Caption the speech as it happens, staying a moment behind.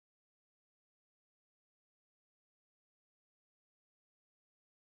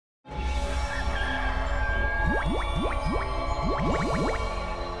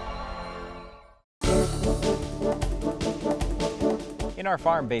In our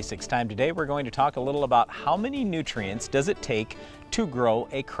Farm Basics time today, we're going to talk a little about how many nutrients does it take to grow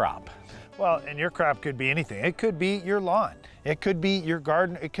a crop. Well, and your crop could be anything. It could be your lawn. It could be your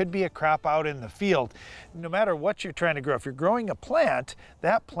garden. It could be a crop out in the field. No matter what you're trying to grow, if you're growing a plant,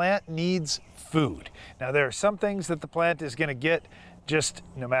 that plant needs food. Now, there are some things that the plant is going to get just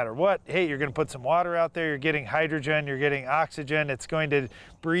no matter what. Hey, you're going to put some water out there, you're getting hydrogen, you're getting oxygen, it's going to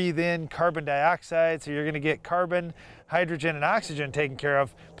breathe in carbon dioxide, so you're going to get carbon, hydrogen, and oxygen taken care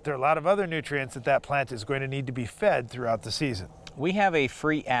of, but there are a lot of other nutrients that that plant is going to need to be fed throughout the season. We have a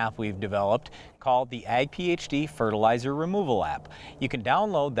free app we've developed called the Ag PhD Fertilizer Removal app. You can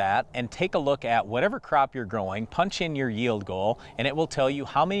download that and take a look at whatever crop you're growing, punch in your yield goal, and it will tell you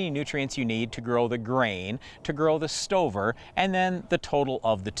how many nutrients you need to grow the grain, to grow the stover, and then the total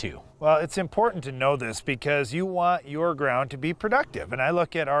of the two. Well, it's important to know this because you want your ground to be productive. And I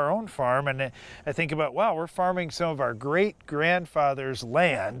look at our own farm and I think about, wow, we're farming some of our great-grandfather's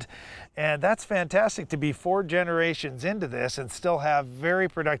land, and that's fantastic to be 4 generations into this and still have very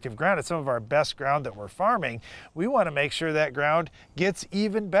productive ground. It's some of our best ground that we're farming. We want to make sure that ground gets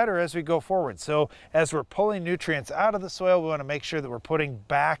even better as we go forward. So as we're pulling nutrients out of the soil, we want to make sure that we're putting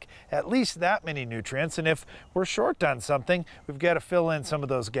back at least that many nutrients. And if we're short on something, we've got to fill in some of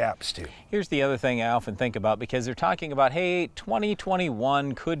those gaps too. Here's the other thing I often think about, because they're talking about, hey,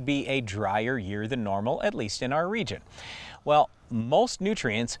 2021 could be a drier year than normal, at least in our region. Well, most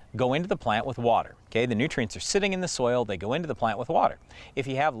nutrients go into the plant with water. Okay, the nutrients are sitting in the soil, they go into the plant with water. If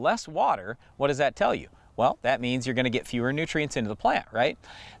you have less water, what does that tell you? Well, that means you're going to get fewer nutrients into the plant, right?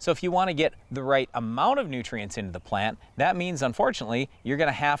 So if you want to get the right amount of nutrients into the plant, that means, unfortunately, you're going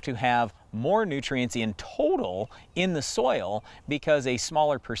to have more nutrients in total in the soil because a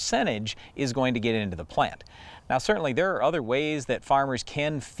smaller percentage is going to get into the plant. Now, certainly there are other ways that farmers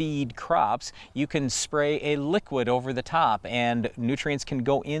can feed crops. You can spray a liquid over the top and nutrients can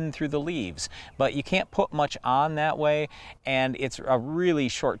go in through the leaves, but you can't put much on that way, and it's a really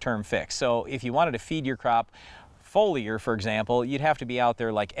short-term fix. So if you wanted to feed your crop foliar, for example, you'd have to be out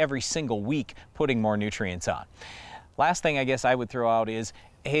there like every single week putting more nutrients on. Last thing I guess I would throw out is,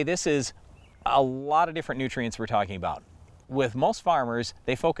 hey, this is a lot of different nutrients we're talking about. With most farmers,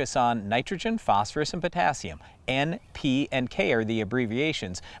 they focus on nitrogen, phosphorus, and potassium. N, P, and K are the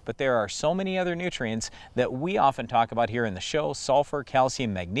abbreviations, but there are so many other nutrients that we often talk about here in the show: sulfur,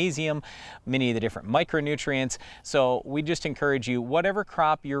 calcium, magnesium, many of the different micronutrients. So we just encourage you, whatever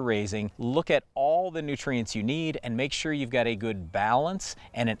crop you're raising, look at all the nutrients you need and make sure you've got a good balance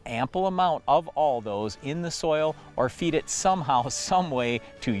and an ample amount of all those in the soil, or feed it somehow, some way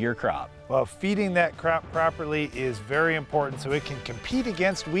to your crop. Well, feeding that crop properly is very important so it can compete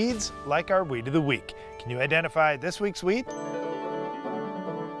against weeds like our Weed of the Week. Can you identify this week's weed?